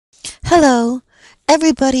Hello.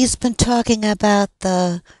 Everybody's been talking about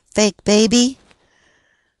the fake baby.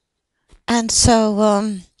 And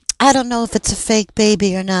so, I don't know if it's a fake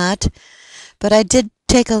baby or not, but I did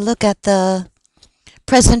take a look at the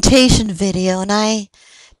presentation video and I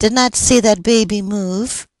did not see that baby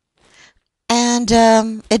move. And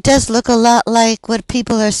it does look a lot like what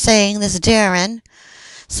people are saying, this Darren.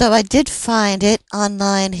 So I did find it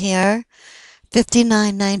online here,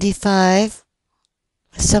 $59.95.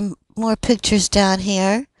 Some more pictures down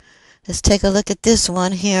here. Let's take a look at this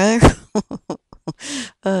one here.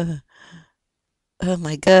 uh, oh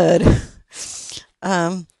my God.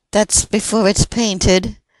 That's before it's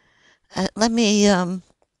painted. Let me, oh,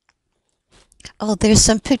 there's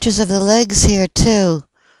some pictures of the legs here too.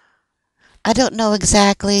 I don't know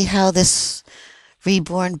exactly how this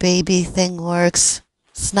reborn baby thing works.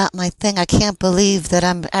 It's not my thing. I can't believe that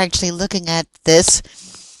I'm actually looking at this.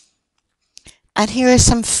 And here are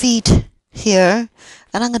some feet here.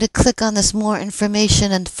 And I'm going to click on this more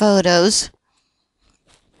information and photos.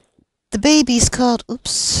 The baby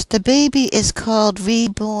is called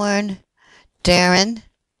Reborn Darren.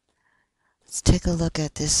 Let's take a look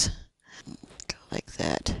at this. Go like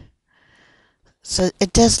that. So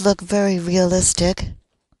it does look very realistic.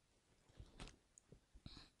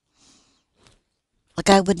 Like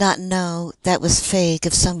I would not know that was fake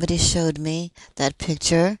if somebody showed me that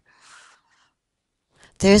picture.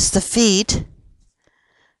 There's the feet.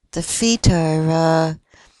 The feet are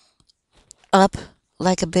up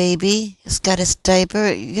like a baby. It's got its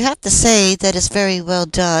diaper. You have to say that it's very well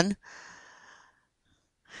done.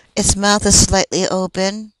 Its mouth is slightly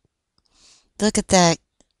open. Look at that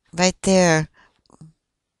right there.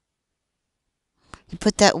 You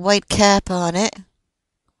put that white cap on it.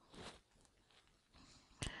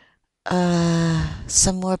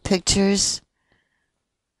 Some more pictures.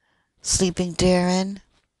 Sleeping Darren.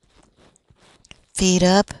 Feet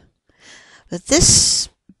up. But this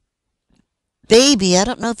baby, I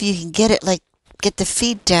don't know if you can get the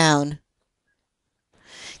feet down.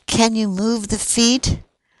 Can you move the feet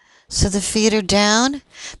so the feet are down?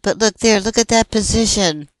 But look there, look at that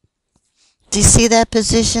position. Do you see that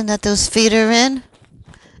position that those feet are in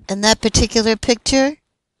that particular picture?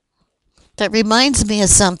 That reminds me of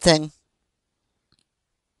something.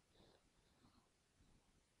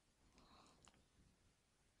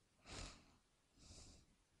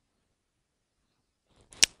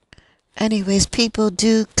 Anyways, people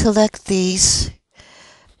do collect these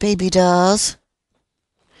baby dolls.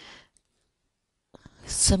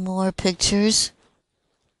 Some more pictures.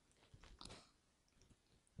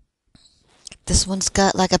 This one's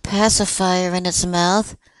got like a pacifier in its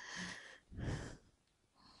mouth.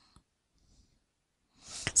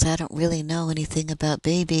 So I don't really know anything about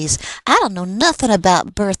babies. I don't know nothing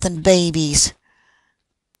about birthing babies.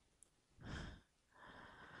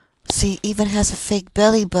 See, even has a fake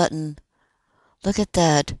belly button. Look at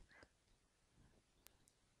that.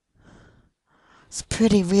 It's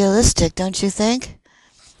pretty realistic, don't you think?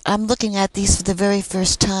 I'm looking at these for the very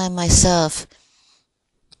first time myself.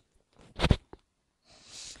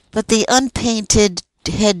 But the unpainted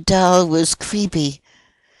head doll was creepy.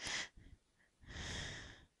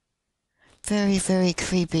 Very, very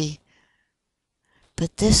creepy.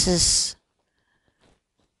 But this is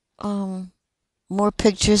more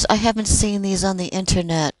pictures. I haven't seen these on the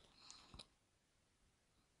internet.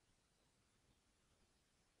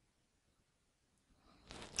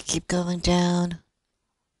 Keep going down.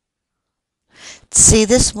 See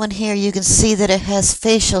this one here, you can see that it has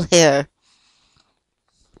facial hair.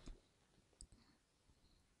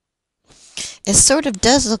 It sort of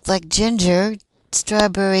does look like ginger,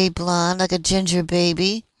 strawberry blonde, like a ginger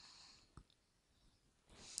baby.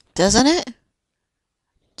 Doesn't it?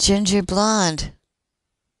 Ginger blonde.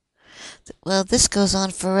 Well, this goes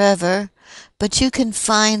on forever, but you can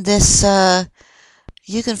find this,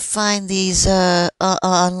 you can find these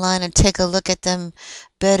online and take a look at them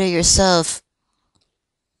better yourself.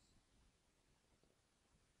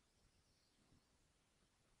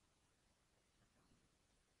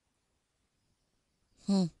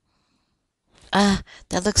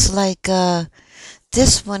 That looks like,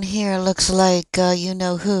 this one here looks like, you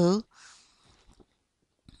know who.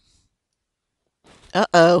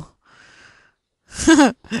 Uh-oh.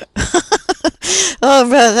 Oh,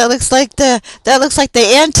 bro, that looks like the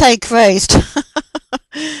Antichrist.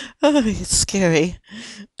 Oh, it's scary.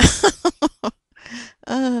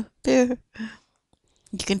 Oh, there.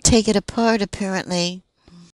 You can take it apart, apparently.